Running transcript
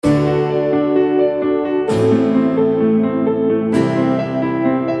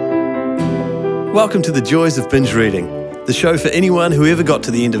Welcome to the Joys of Binge Reading, the show for anyone who ever got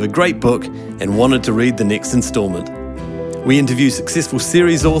to the end of a great book and wanted to read the next instalment. We interview successful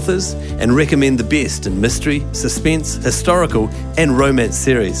series authors and recommend the best in mystery, suspense, historical and romance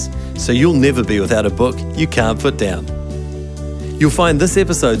series, so you'll never be without a book you can't put down. You'll find this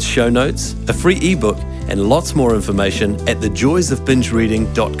episode's show notes, a free ebook and lots more information at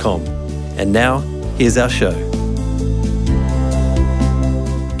thejoysofbingereading.com. And now, here's our show.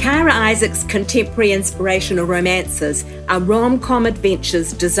 Kara Isaac's contemporary inspirational romances are rom-com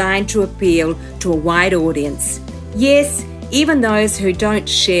adventures designed to appeal to a wide audience. Yes, even those who don't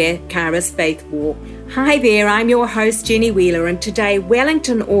share Kara's faith walk. Hi there, I'm your host Jenny Wheeler, and today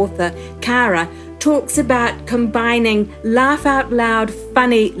Wellington author Kara talks about combining laugh-out-loud,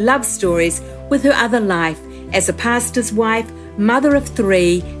 funny love stories with her other life as a pastor's wife, mother of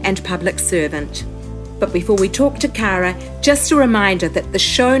three, and public servant. But before we talk to Kara, just a reminder that the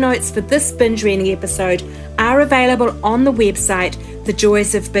show notes for this binge reading episode are available on the website,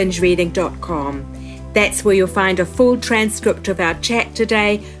 thejoysofbingereading.com. That's where you'll find a full transcript of our chat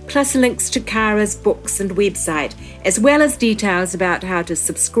today, plus links to Kara's books and website, as well as details about how to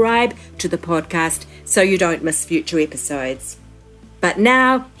subscribe to the podcast so you don't miss future episodes. But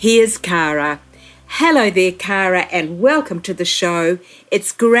now, here's Kara. Hello there, Kara, and welcome to the show.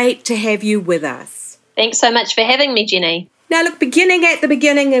 It's great to have you with us. Thanks so much for having me, Jenny. Now, look, beginning at the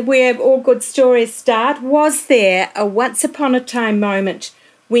beginning of where all good stories start, was there a once-upon-a-time moment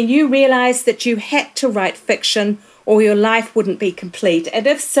when you realised that you had to write fiction or your life wouldn't be complete? And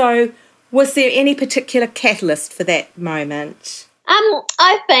if so, was there any particular catalyst for that moment?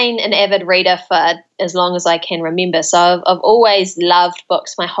 I've been an avid reader for as long as I can remember, so I've always loved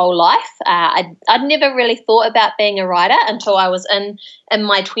books my whole life. I'd never really thought about being a writer until I was in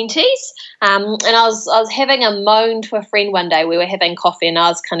my 20s, and I was having a moan to a friend one day. We were having coffee and I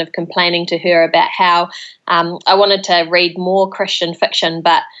was kind of complaining to her about how I wanted to read more Christian fiction,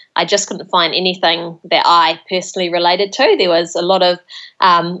 but I just couldn't find anything that I personally related to. There was a lot of,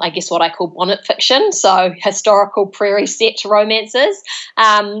 I guess what I call bonnet fiction, so historical prairie set romances.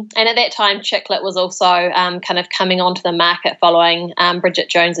 And at that time, chick lit was also kind of coming onto the market following Bridget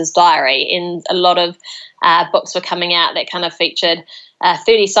Jones's Diary, and a lot of books were coming out that kind of featured a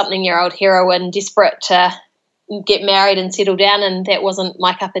 30-something-year-old heroine desperate to get married and settle down, and that wasn't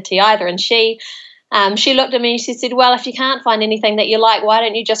my cup of tea either. And she looked at me and she said, well, if you can't find anything that you like, why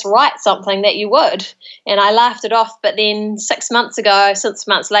don't you just write something that you would? And I laughed it off. But then 6 months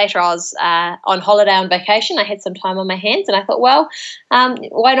later, I was on holiday on vacation. I had some time on my hands and I thought, well,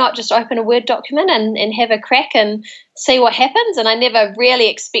 why not just open a Word document and have a crack and see what happens? And I never really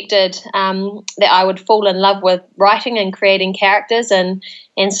expected that I would fall in love with writing and creating characters and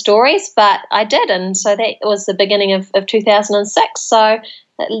stories, but I did. And so that was the beginning of 2006. So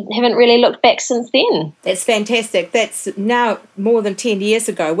I haven't really looked back since then. That's fantastic. That's now more than 10 years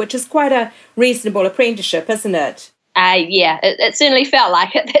ago, which is quite a reasonable apprenticeship, isn't it? Yeah, it certainly felt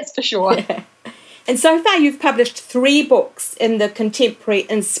like it, that's for sure. Yeah. And so far you've published 3 books in the contemporary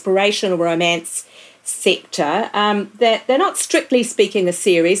inspirational romance sector. They're not strictly speaking a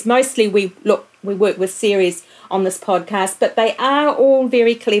series. Mostly we work with series on this podcast, but they are all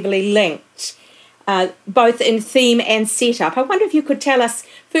very cleverly linked, both in theme and setup. I wonder if you could tell us,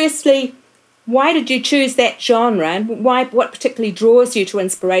 firstly, why did you choose that genre and what particularly draws you to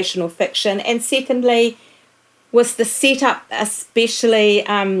inspirational fiction? And secondly, was the setup especially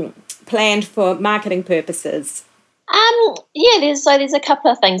planned for marketing purposes? There's a couple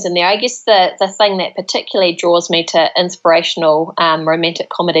of things in there. I guess the thing that particularly draws me to inspirational romantic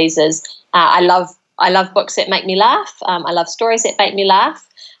comedies is I love books that make me laugh. I love stories that make me laugh.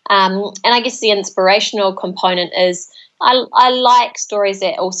 And I guess the inspirational component is I like stories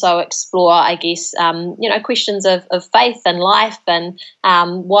that also explore, I guess, questions of faith and life and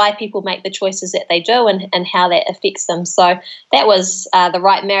why people make the choices that they do and how that affects them. So that was the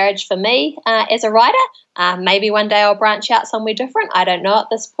right marriage for me as a writer. Maybe one day I'll branch out somewhere different. I don't know at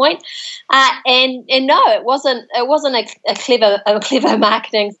this point. And no, it wasn't a clever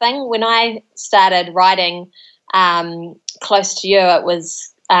marketing thing. When I started writing close to you, it was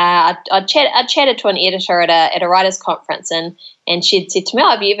I chatted to an editor at a writers' conference, and she'd said to me,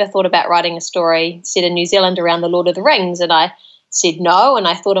 have you ever thought about writing a story set in New Zealand around the Lord of the Rings? And I said no, and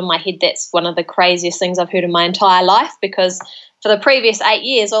I thought in my head that's one of the craziest things I've heard in my entire life, because for the previous 8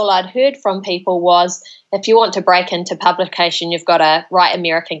 years, all I'd heard from people was, if you want to break into publication, you've got to write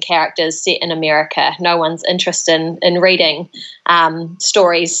American characters set in America. No one's interested in reading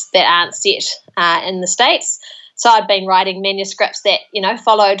stories that aren't set in the States. So I'd been writing manuscripts that,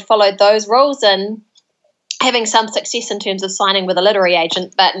 followed those rules, and having some success in terms of signing with a literary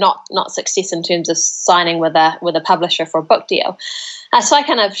agent, but not success in terms of signing with a publisher for a book deal. So I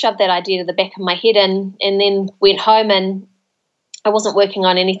kind of shoved that idea to the back of my head and then went home, and I wasn't working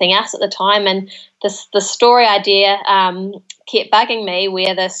on anything else at the time. And the story idea kept bugging me,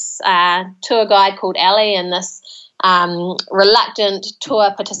 where this tour guide called Ali and this reluctant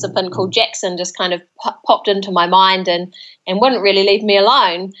tour participant called Jackson just kind of popped into my mind and wouldn't really leave me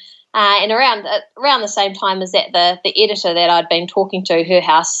alone. And around the same time as that, the editor that I'd been talking to, her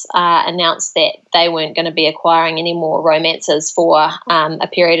house, announced that they weren't going to be acquiring any more romances for a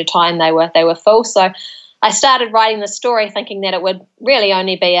period of time. They were full. So I started writing the story thinking that it would really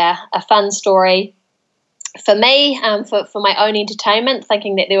only be a fun story for me, for my own entertainment,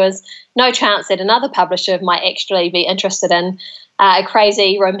 thinking that there was no chance that another publisher might actually be interested in a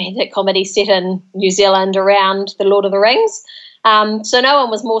crazy romantic comedy set in New Zealand around the Lord of the Rings. So no one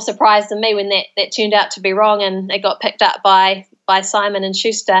was more surprised than me when that turned out to be wrong, and it got picked up by Simon and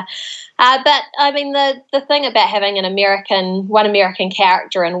Schuster. But I mean, the thing about having one American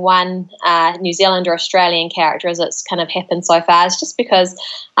character and one New Zealand or Australian character, as it's kind of happened so far, is just because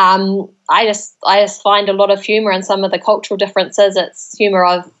I just find a lot of humour in some of the cultural differences. It's humour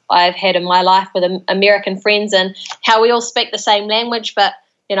I've had in my life with American friends, and how we all speak the same language, but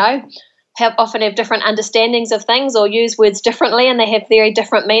often have different understandings of things or use words differently, and they have very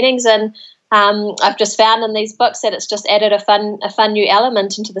different meanings. And I've just found in these books that it's just added a fun new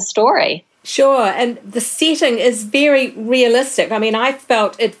element into the story. Sure, and the setting is very realistic. I mean, I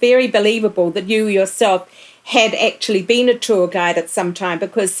felt it very believable that you yourself had actually been a tour guide at some time,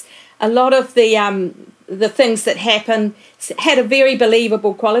 because a lot of the things that happen had a very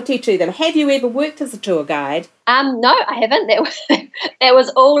believable quality to them. Have you ever worked as a tour guide? No, I haven't. That was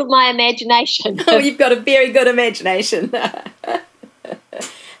all my imagination. Oh, you've got a very good imagination.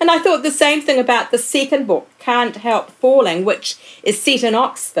 And I thought the same thing about the second book, Can't Help Falling, which is set in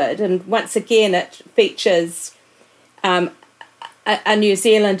Oxford, and once again it features a New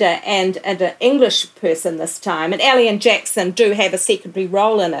Zealander and an English person this time, and Ali and Jackson do have a secondary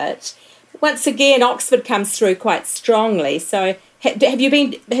role in it. Once again, Oxford comes through quite strongly. So have you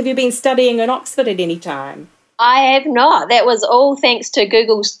been studying in Oxford at any time? I have not. That was all thanks to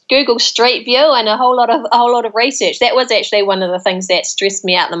Google Street View and a whole lot of research. That was actually one of the things that stressed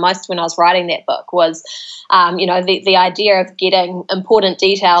me out the most when I was writing that book was, the idea of getting important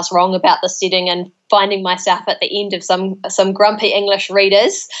details wrong about the setting and finding myself at the end of some grumpy English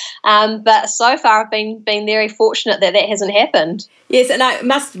readers. But so far, I've been very fortunate that hasn't happened. Yes, and I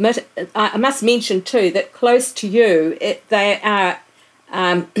must admit, I must mention too that close to you, they are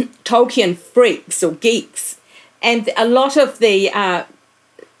Tolkien freaks or geeks. And a lot of the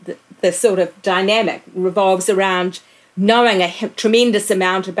sort of dynamic revolves around knowing a tremendous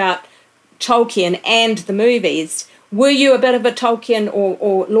amount about Tolkien and the movies. Were you a bit of a Tolkien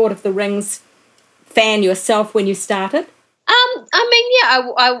or Lord of the Rings fan yourself when you started?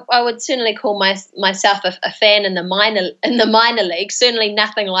 I would certainly call myself a fan in the minor league. Certainly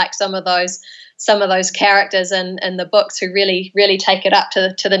nothing like some of those characters in the books who really take it up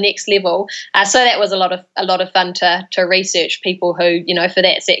to the next level. So that was a lot of fun to research people who, for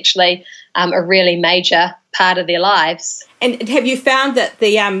that's actually a really major part of their lives. And have you found that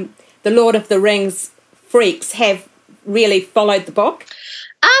the Lord of the Rings freaks have really followed the book?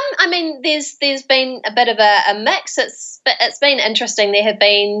 There's been a bit of a mix. It's been interesting. There have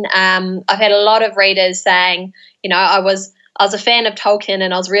been I've had a lot of readers saying, I was a fan of Tolkien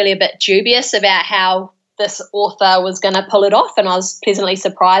and I was really a bit dubious about how this author was going to pull it off, and I was pleasantly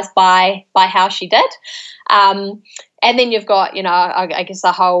surprised by how she did. And then you've got, I guess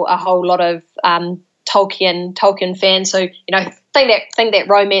a whole lot of Tolkien fans who, think that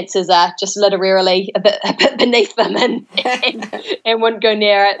romances are just literarily a bit beneath them and wouldn't go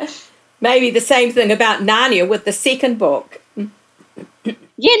near it. Maybe the same thing about Narnia with the second book.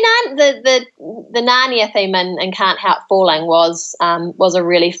 Yeah, the Narnia theme in Can't Help Falling was a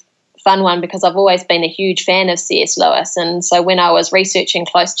really fun one, because I've always been a huge fan of C.S. Lewis, and so when I was researching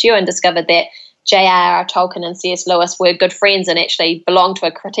close to you and discovered that J.R.R. Tolkien and C.S. Lewis were good friends and actually belonged to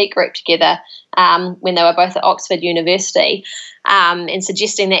a critique group together when they were both at Oxford University, and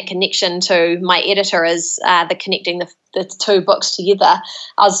suggesting that connection to my editor as the connecting the two books together,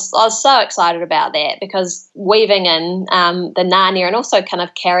 I was so excited about that, because weaving in the Narnia and also kind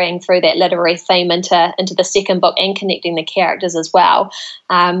of carrying through that literary theme into the second book and connecting the characters as well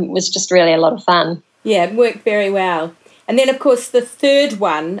was just really a lot of fun. Yeah, it worked very well. And then, of course, the third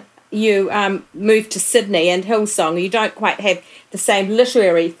one, you moved to Sydney and Hillsong. You don't quite have the same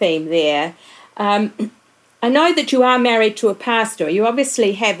literary theme there. I know that you are married to a pastor. You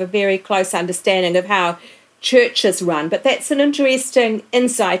obviously have a very close understanding of how churches run, but that's an interesting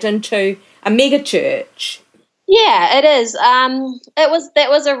insight into a mega church. Yeah, it is. That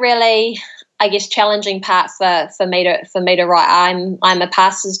was a really, I guess, challenging part for me to write. I'm a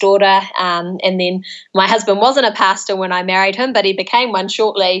pastor's daughter, and then my husband wasn't a pastor when I married him, but he became one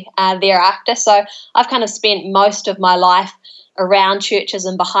shortly thereafter. So I've kind of spent most of my life around churches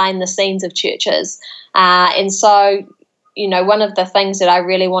and behind the scenes of churches, and so, you know, one of the things that I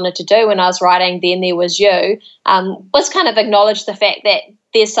really wanted to do when I was writing Then There Was You was kind of acknowledge the fact that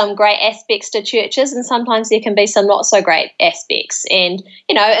there's some great aspects to churches and sometimes there can be some not so great aspects. And,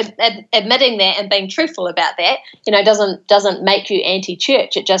 you know, admitting that and being truthful about that, you know, doesn't make you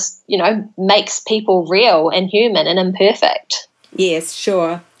anti-church. It just, you know, makes people real and human and imperfect. Yes,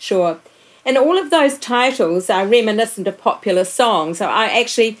 sure. And all of those titles are reminiscent of popular songs. So I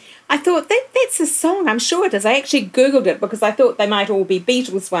thought that's a song. I'm sure it is. I actually Googled it because I thought they might all be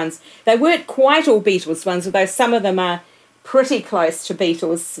Beatles ones. They weren't quite all Beatles ones, although some of them are pretty close to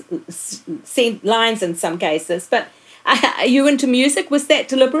Beatles lines in some cases. But are you into music? Was that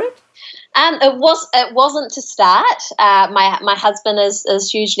deliberate? It wasn't to start. My husband is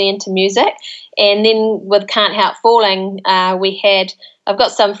hugely into music, and then with Can't Help Falling, I've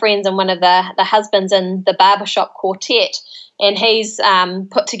got some friends and one of the husbands in the barbershop quartet, and he's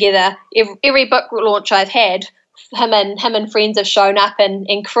put together every book launch I've had. Him and friends have shown up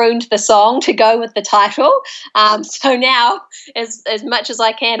and crooned the song to go with the title. So now, as much as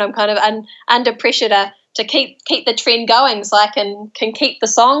I can, I'm kind of under pressure to keep the trend going, so I can keep the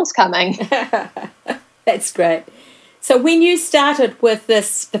songs coming. That's great. So when you started with the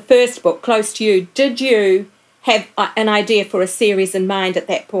first book, Close to You, did you have an idea for a series in mind at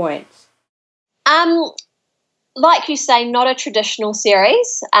that point? Like you say, not a traditional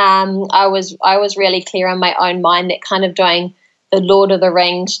series. I was really clear in my own mind that kind of doing the Lord of the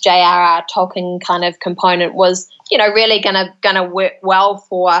Rings, J.R.R. Tolkien kind of component was, you know, really gonna work well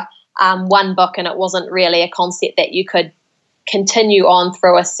for one book, and it wasn't really a concept that you could continue on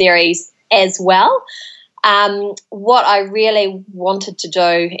through a series as well. What I really wanted to do,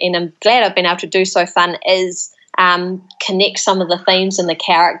 and I'm glad I've been able to do so far, is connect some of the themes and the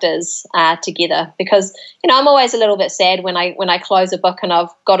characters together, because, you know, I'm always a little bit sad when I close a book and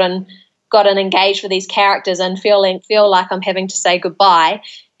I've gotten engaged with these characters and feel like I'm having to say goodbye.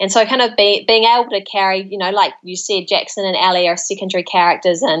 And so kind of being able to carry, you know, like you said, Jackson and Ellie are secondary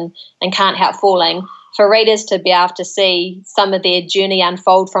characters and Can't Help Falling, for readers to be able to see some of their journey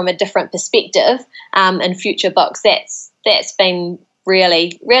unfold from a different perspective in future books. That's been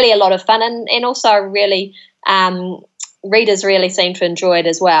really, really a lot of fun, and also really readers really seem to enjoy it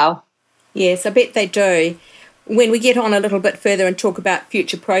as well. Yes, I bet they do. When we get on a little bit further and talk about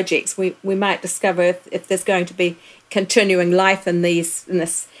future projects, we might discover if there's going to be continuing life in these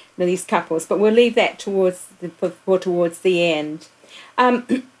couples, but we'll leave that towards the end.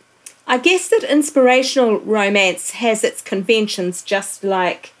 I guess that inspirational romance has its conventions, just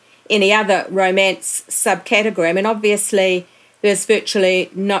like any other romance subcategory. I mean, obviously, there's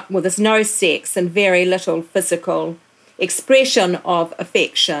there's no sex and very little physical expression of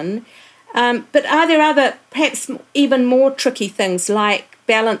affection. But are there other, perhaps even more tricky things, like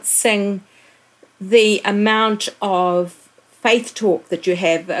balancing the amount of faith talk that you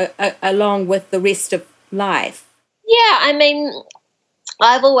have along with the rest of life? Yeah, I mean,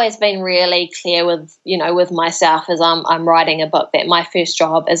 I've always been really clear with myself as I'm writing a book, that my first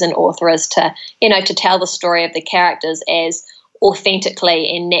job as an author is to tell the story of the characters as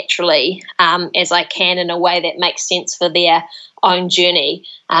authentically and naturally as I can, in a way that makes sense for their own journey.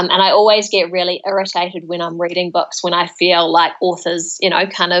 And I always get really irritated when I'm reading books when I feel like authors,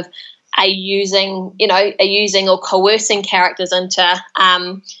 kind of are using or coercing characters into,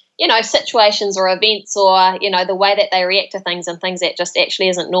 situations or events, or, the way that they react to things, and things that just actually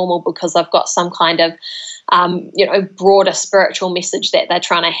isn't normal because I've got some kind of, broader spiritual message that they're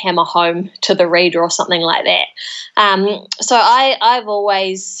trying to hammer home to the reader or something like that. So I've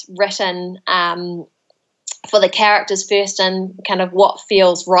always written for the characters first, and kind of what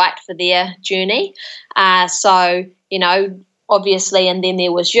feels right for their journey. Obviously, and Then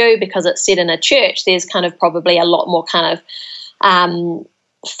There Was You, because it's set in a church, there's kind of probably a lot more kind of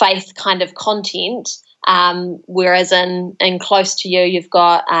faith kind of content, whereas in Close to You, you've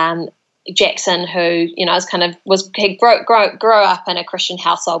got Jackson, who he grew up in a Christian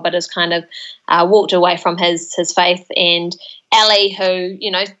household, but has kind of walked away from his faith, and Ellie, who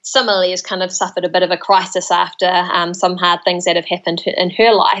similarly has kind of suffered a bit of a crisis after some hard things that have happened in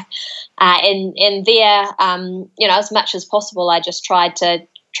her life, and there, as much as possible, I just tried to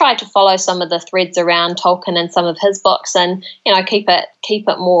follow some of the threads around Tolkien and some of his books, and keep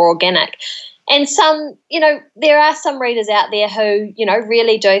it more organic. And some, there are some readers out there who,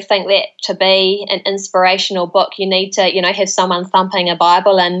 really do think that to be an inspirational book, you need to, have someone thumping a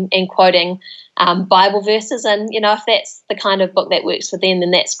Bible and quoting Bible verses. And, if that's the kind of book that works for them,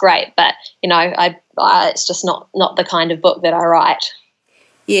 then that's great. But, it's just not the kind of book that I write.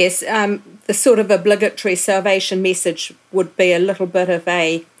 Yes, the sort of obligatory salvation message would be a little bit of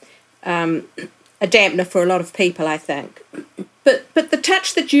a dampener for a lot of people, I think. But the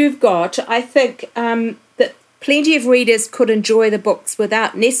touch that you've got, I think that plenty of readers could enjoy the books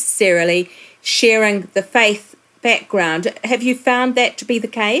without necessarily sharing the faith background. Have you found that to be the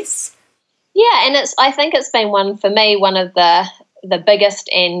case? Yeah, and I think it's been one of the biggest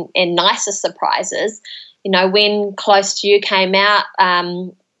and nicest surprises. When Close to You came out,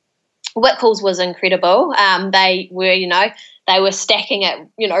 Whitcoulls was incredible. They were stacking it,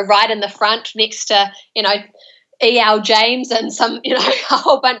 right in the front next to, E.L. James and some, a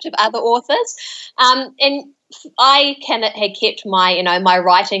whole bunch of other authors. And I had kept my, my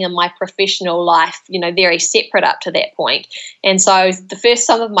writing and my professional life, very separate up to that point. And so the first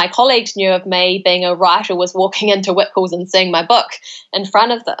some of my colleagues knew of me being a writer was walking into Whitcoulls and seeing my book in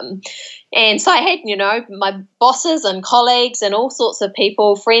front of them. And so I had, my bosses and colleagues and all sorts of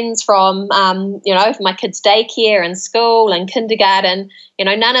people, friends from, my kids' daycare and school and kindergarten,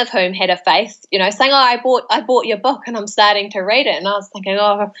 none of whom had a faith, saying, oh, I bought your book and I'm starting to read it. And I was thinking,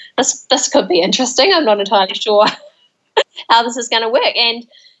 oh, this could be interesting. I'm not entirely sure how this is going to work. And,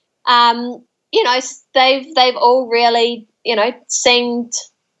 they've all really, seemed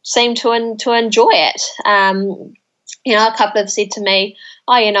to enjoy it. A couple have said to me,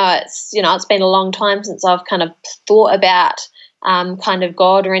 oh, it's been a long time since I've kind of thought about kind of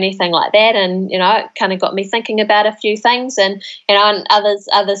God or anything like that, and it kind of got me thinking about a few things. And and others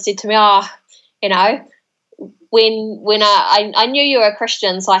said to me, oh, when I knew you were a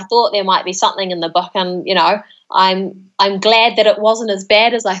Christian, so I thought there might be something in the book, and I'm glad that it wasn't as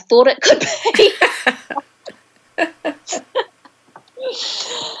bad as I thought it could be.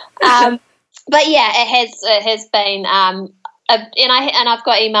 But yeah, it has been. And I've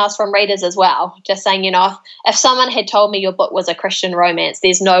got emails from readers as well, just saying, if someone had told me your book was a Christian romance,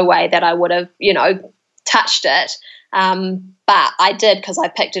 there's no way that I would have, touched it. But I did, because I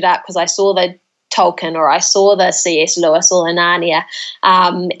picked it up because I saw the Tolkien or I saw the C.S. Lewis or the Narnia,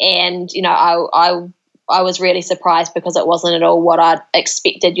 and I was really surprised because it wasn't at all what I'd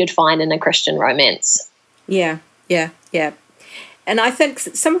expected you'd find in a Christian romance. Yeah. And I think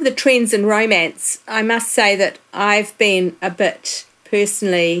some of the trends in romance, I must say that I've been a bit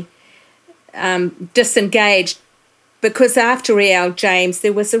personally disengaged, because after E.L. James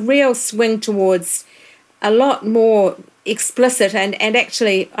there was a real swing towards a lot more explicit and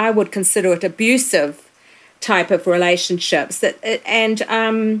actually I would consider it abusive type of relationships.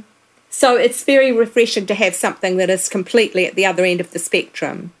 So it's very refreshing to have something that is completely at the other end of the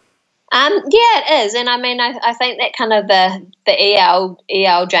spectrum. Yeah, it is, and I mean, I think that kind of the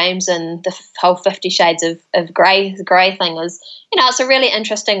E.L. James and the whole 50 Shades of Grey thing is, it's a really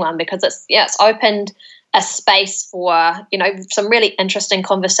interesting one because it's opened a space for some really interesting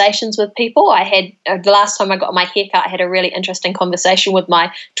conversations with people. I had the last time I got my haircut, I had a really interesting conversation with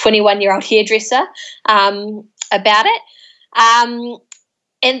my 21-year-old hairdresser about it.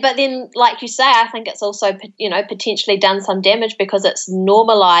 But then, like you say, I think it's also, potentially done some damage because it's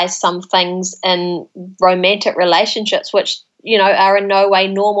normalised some things in romantic relationships which, are in no way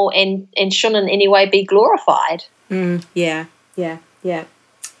normal and shouldn't in any way be glorified. Yeah.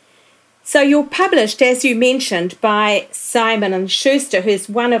 So you're published, as you mentioned, by Simon & Schuster, who's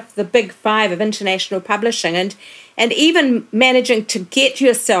one of the big five of international publishing, and even managing to get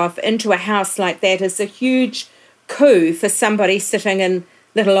yourself into a house like that is a huge coup for somebody sitting in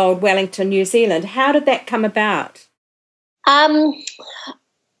little old Wellington, New Zealand. How did that come about?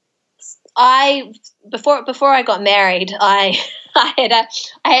 Before I got married, I had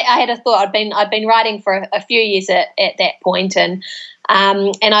a thought. I'd been writing for a few years at that point, and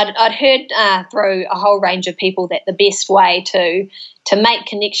I'd heard through a whole range of people that the best way to make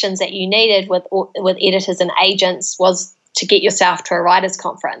connections that you needed with editors and agents was to get yourself to a writers'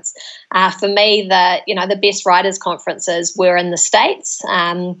 conference. For me, the best writers' conferences were in the States,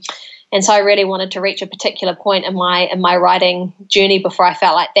 and so I really wanted to reach a particular point in my writing journey before I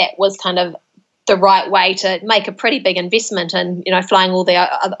felt like that was kind of the right way to make a pretty big investment in flying all the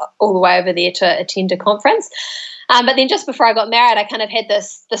way over there to attend a conference. But then just before I got married, I kind of had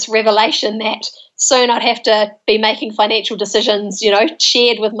this revelation that soon I'd have to be making financial decisions,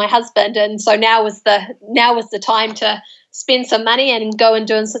 shared with my husband, and so now was the time to spend some money and go and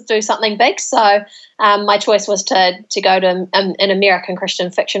do something big. So my choice was to go to an American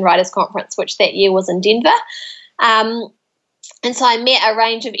Christian Fiction Writers Conference, which that year was in Denver. And so I met a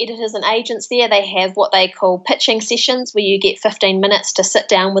range of editors and agents there. They have what they call pitching sessions, where you get 15 minutes to sit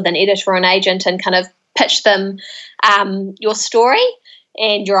down with an editor or an agent and kind of pitch them your story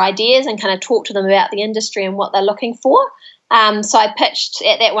and your ideas and kind of talk to them about the industry and what they're looking for. So I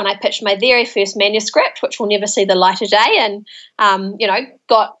pitched my very first manuscript, which will never see the light of day, and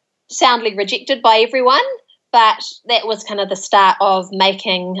got soundly rejected by everyone. But that was kind of the start of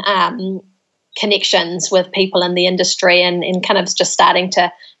making connections with people in the industry and kind of just starting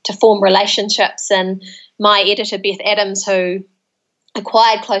to form relationships. And my editor, Beth Adams, who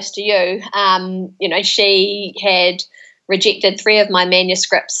acquired Close to You, she had rejected 3 of my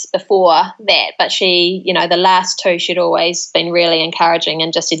manuscripts before that, but she, the last 2, she'd always been really encouraging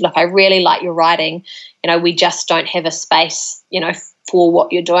and just said, look, I really like your writing. We just don't have a space, for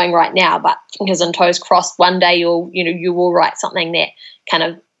what you're doing right now, but fingers and toes crossed, one day you will write something that kind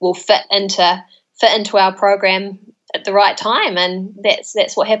of will fit into our program at the right time. And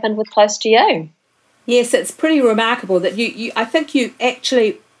that's what happened with Close to You. Yes, it's pretty remarkable that I think you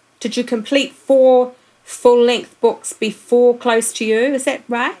actually, did you complete 4 full-length books before Close to You? Is that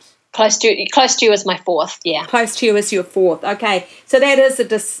right? Close to You is my 4th, yeah. Close to You is your 4th. Okay, so that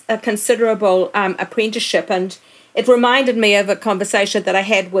is a considerable apprenticeship, and it reminded me of a conversation that I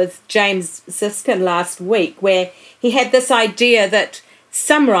had with James Ziskin last week, where he had this idea that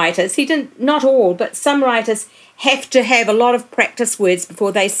some writers, not all, but some writers have to have a lot of practice words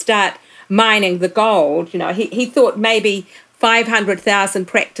before they start mining the gold. He thought maybe 500,000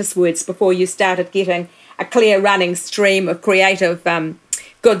 practice words before you started getting a clear running stream of creative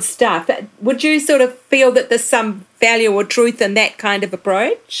good stuff. Would you sort of feel that there's some value or truth in that kind of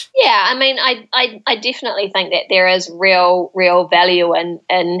approach? Yeah, I mean, I definitely think that there is real value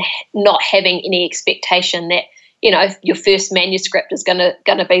in not having any expectation that your first manuscript is going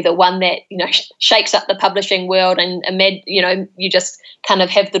to be the one that shakes up the publishing world, and you just kind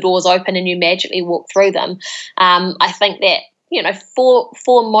of have the doors open and you magically walk through them. I think that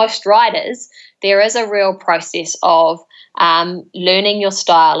for most writers, there is a real process of learning your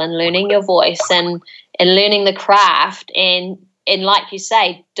style and learning your voice and learning the craft and like you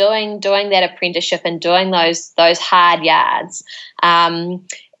say, doing that apprenticeship and doing those hard yards.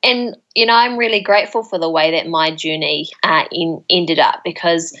 And, I'm really grateful for the way that my journey ended up,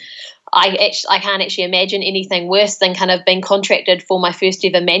 because I can't actually imagine anything worse than kind of being contracted for my first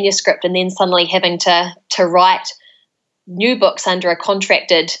ever manuscript and then suddenly having to write new books under a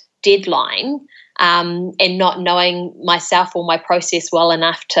contracted deadline, and not knowing myself or my process well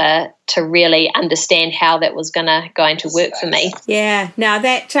enough to really understand how that was going to work for me. Yeah, now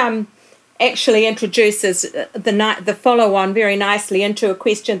that actually introduces the follow-on very nicely into a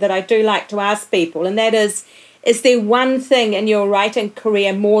question that I do like to ask people, and that is there one thing in your writing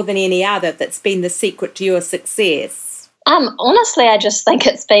career more than any other that's been the secret to your success? Honestly, I just think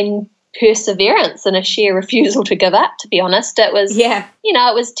it's been perseverance and a sheer refusal to give up, to be honest. It was, it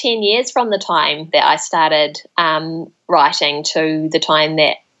was 10 years from the time that I started writing to the time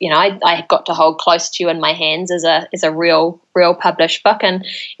that I got to hold Close to You in my hands as a real published book. And,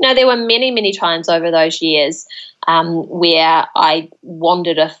 there were many, many times over those years where I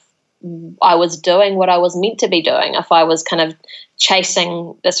wondered if I was doing what I was meant to be doing, if I was kind of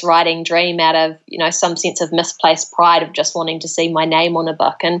chasing this writing dream out of, some sense of misplaced pride of just wanting to see my name on a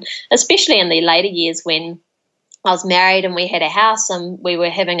book. And especially in the later years when I was married and we had a house and we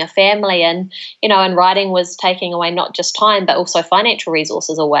were having a family, and, and writing was taking away not just time, but also financial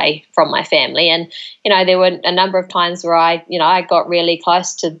resources away from my family. And, there were a number of times where I got really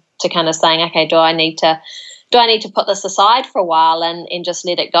close to kind of saying, okay, do I need to put this aside for a while and just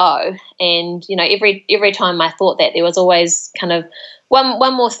let it go? And, every time I thought that, there was always kind of one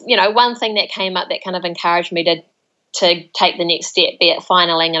more, one thing that came up that kind of encouraged me to take the next step, be it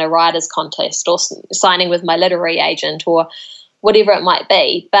finaling in a writer's contest or signing with my literary agent or whatever it might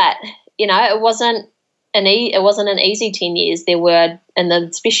be. But, it wasn't an easy 10 years. There were,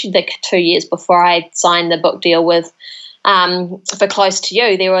 especially the 2 years before I signed the book deal with for Close to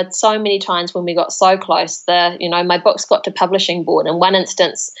You, there were so many times when we got so close. My books got to publishing board. In one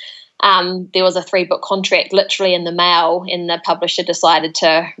instance, there was a 3-book contract literally in the mail, and the publisher decided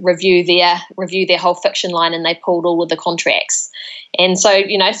to review their whole fiction line, and they pulled all of the contracts. And so,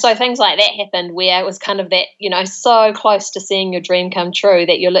 so things like that happened where it was kind of that, so close to seeing your dream come true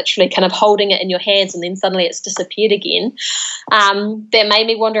that you're literally kind of holding it in your hands, and then suddenly it's disappeared again. That made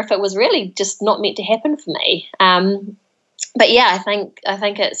me wonder if it was really just not meant to happen for me. but yeah, I think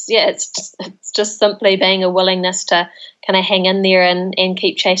it's just simply being a willingness to kind of hang in there and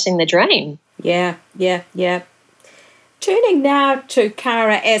keep chasing the dream. Yeah. Turning now to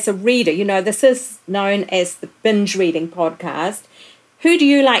Cara as a reader, this is known as the binge reading podcast. Who do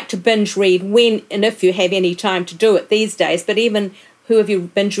you like to binge read when and if you have any time to do it these days? But even who have you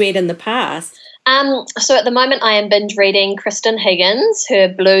binge read in the past? So at the moment I am binge reading Kristen Higgins, her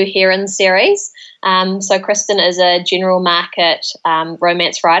Blue Heron series. So Kristen is a general market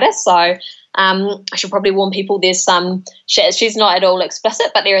romance writer. So I should probably warn people there's some, she's not at all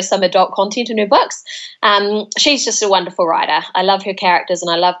explicit, but there is some adult content in her books. She's just a wonderful writer. I love her characters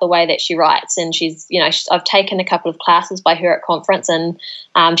and I love the way that she writes. And I've taken a couple of classes by her at conference, and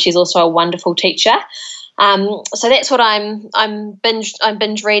she's also a wonderful teacher. So that's what I'm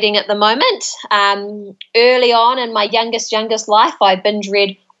binge reading at the moment. Early on in my youngest life, I binge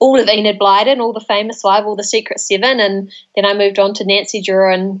read all of Enid Blyton, all the famous five, all the Secret Seven, and then I moved on to Nancy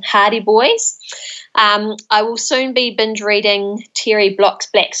Drew and Hardy Boys. I will soon be binge reading Terry Block's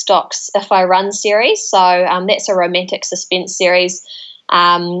Blackstock's If I Run series. So that's a romantic suspense series.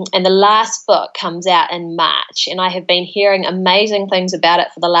 And the last book comes out in March, and I have been hearing amazing things about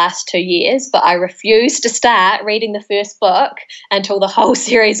it for the last 2 years, but I refuse to start reading the first book until the whole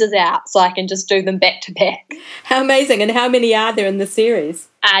series is out, so I can just do them back to back. How amazing. And how many are there in the series?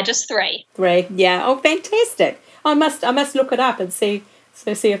 Just 3. 3, yeah. Oh, fantastic. I must look it up and see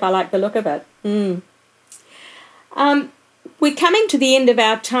if I like the look of it. We're coming to the end of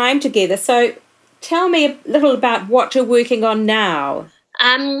our time together, so tell me a little about what you're working on now.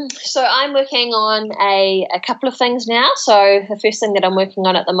 So I'm working on a couple of things now. So the first thing that I'm working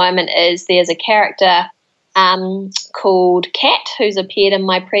on at the moment is there's a character called Kat, who's appeared in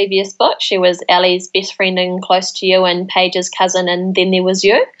my previous book. She was Ellie's best friend in Close to You and Paige's cousin and Then There Was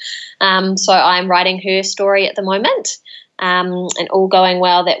You. So I'm writing her story at the moment, and all going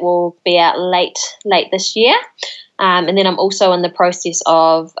well, that will be out late this year. And then I'm also in the process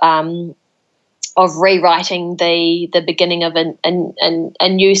of rewriting the beginning of a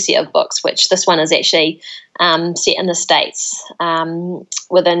new set of books, which this one is actually set in the States. They're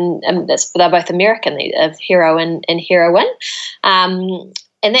both American, of hero and heroine, and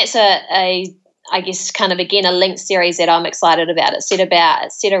that's I guess kind of again a linked series that I'm excited about. It's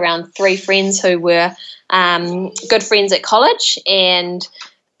set around 3 friends who were good friends at college, and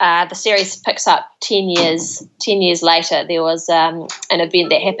the series picks up 10 years later. There was an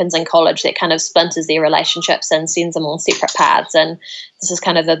event that happens in college that kind of splinters their relationships and sends them on separate paths. And this is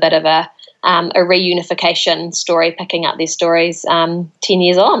kind of a bit of a reunification story, picking up their stories 10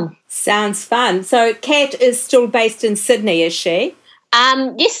 years on. Sounds fun. So Kat is still based in Sydney, is she?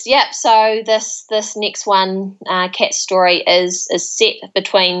 Yes, yep. So this next one, Kat's story is set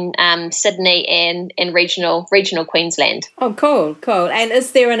between Sydney and regional Queensland. Oh, cool. And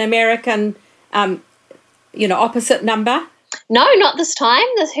is there an American, opposite number? No, not this time.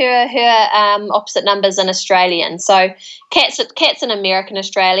 Her opposite number's an Australian. So Kat's an American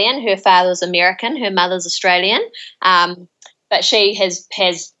Australian. Her father's American. Her mother's Australian. But she has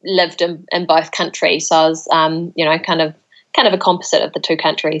lived in both countries. So I was, kind of a composite of the 2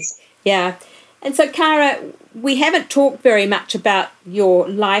 countries. Yeah. And so, Cara, we haven't talked very much about your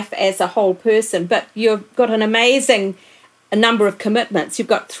life as a whole person, but you've got an amazing number of commitments. You've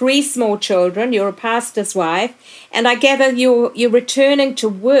got 3 small children, you're a pastor's wife, and I gather you're returning to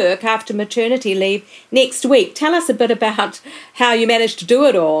work after maternity leave next week. Tell us a bit about how you managed to do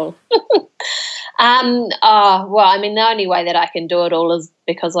it all. Well, I mean, the only way that I can do it all is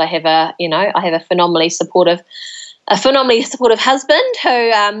because I have a phenomenally supportive husband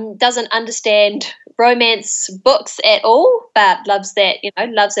who doesn't understand romance books at all, but loves that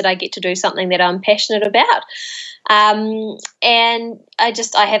I get to do something that I'm passionate about. And I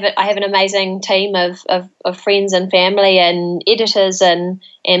have an amazing team of friends and family and editors and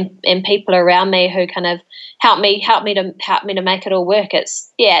people around me who kind of help me to make it all work. It's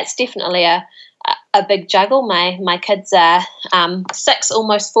definitely a big juggle. My kids are 6,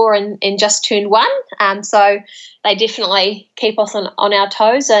 almost 4, and just turned 1. So they definitely keep us on our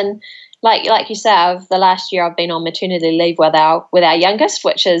toes. And like you say, the last year I've been on maternity leave with our youngest,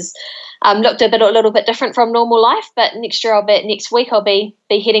 which is looked a little bit different from normal life. But next week I'll be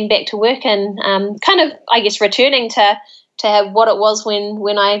heading back to work and kind of, I guess, returning to what it was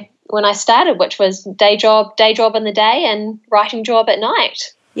when I started, which was day job in the day and writing job at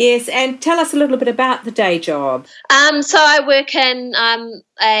night. Yes, and tell us a little bit about the day job. So I work in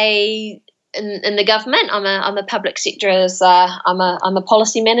the government. I'm a public sector I'm a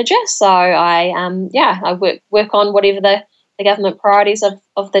policy manager. So I work on whatever the the government priorities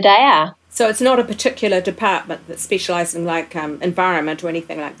of the day are. So it's not a particular department that specialises in like environment or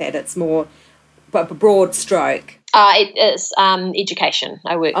anything like that. It's more a broad stroke. It is education.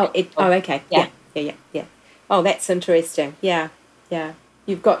 I work. Okay. Yeah. Oh, that's interesting. Yeah.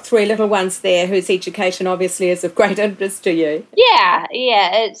 You've got 3 little ones there whose education obviously is of great interest to you. Yeah.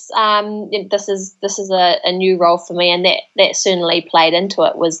 It's this is a new role for me, and that certainly played into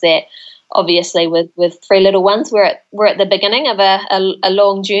it. Was that obviously with 3 little ones, we're at the beginning of a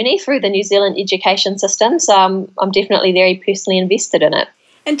long journey through the New Zealand education system. So I'm definitely very personally invested in it.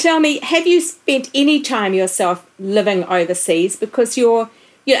 And tell me, have you spent any time yourself living overseas? Because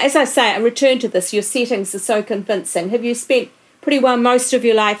as I say, I return to this, your settings are so convincing. Have you spent pretty well most of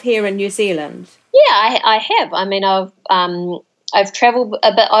your life here in New Zealand? Yeah, I have. I mean, I've travelled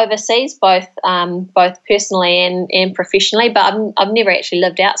a bit overseas, both personally and professionally, but I've never actually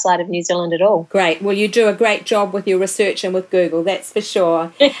lived outside of New Zealand at all. Great. Well, you do a great job with your research and with Google, that's for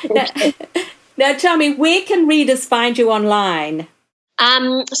sure. Now tell me, where can readers find you online?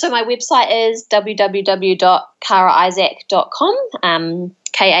 So my website is www.karaisaac.com,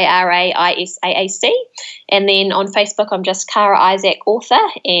 KARAISAAC, and then on Facebook I'm just Kara Isaac Author,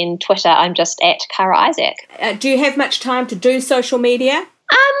 and Twitter I'm just at Kara Isaac. Do you have much time to do social media?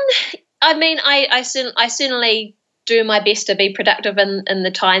 I mean, I certainly do my best to be productive in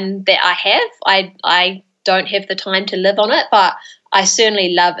the time that I have. I don't have the time to live on it, but I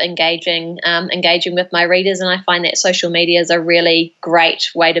certainly love engaging with my readers, and I find that social media is a really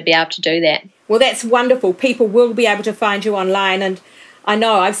great way to be able to do that. Well, that's wonderful. People will be able to find you online, and I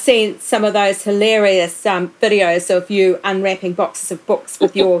know I've seen some of those hilarious videos of you unwrapping boxes of books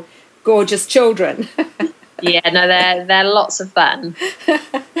with your gorgeous children. Yeah, no, they're lots of fun.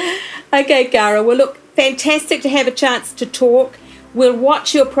 Okay, Kara. Well, look, fantastic to have a chance to talk. We'll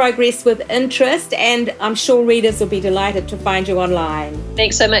watch your progress with interest, and I'm sure readers will be delighted to find you online.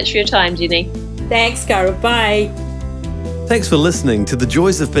 Thanks so much for your time, Jenny. Thanks, Kara. Bye. Thanks for listening to the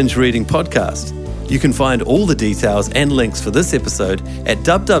Joys of Binge Reading podcast. You can find all the details and links for this episode at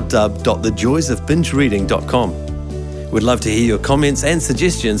www.thejoysofbingereading.com. We'd love to hear your comments and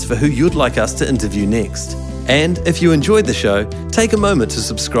suggestions for who you'd like us to interview next. And if you enjoyed the show, take a moment to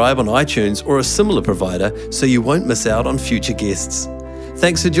subscribe on iTunes or a similar provider so you won't miss out on future guests.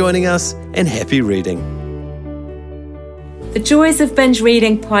 Thanks for joining us, and happy reading. The Joys of Binge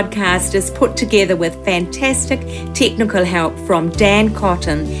Reading podcast is put together with fantastic technical help from Dan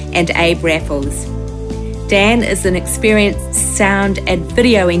Cotton and Abe Raffles. Dan is an experienced sound and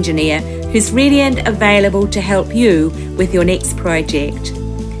video engineer who's ready and available to help you with your next project.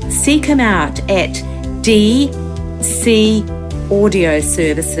 Seek him out at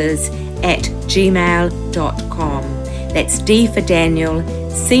dcaudioservices@gmail.com. That's D for Daniel,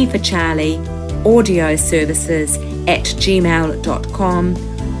 C for Charlie, audioservices@gmail.com,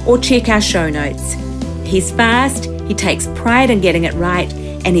 or check our show notes. He's fast, he takes pride in getting it right,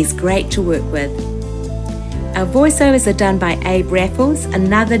 and he's great to work with. Our voiceovers are done by Abe Raffles,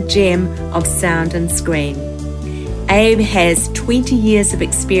 another gem of sound and screen. Abe has 20 years of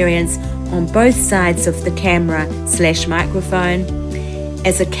experience on both sides of the camera/microphone,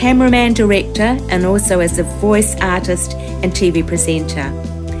 as a cameraman director and also as a voice artist and TV presenter.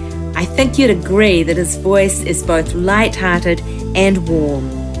 I think you'd agree that his voice is both light-hearted and warm.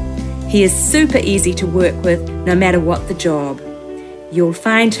 He is super easy to work with no matter what the job. You'll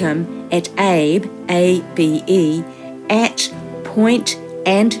find him at Abe, A-B-E, at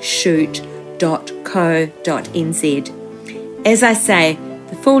pointandshoot.co.nz. As I say,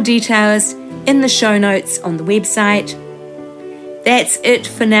 the full details in the show notes on the website. That's it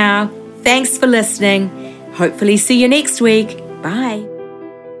for now. Thanks for listening. Hopefully see you next week. Bye.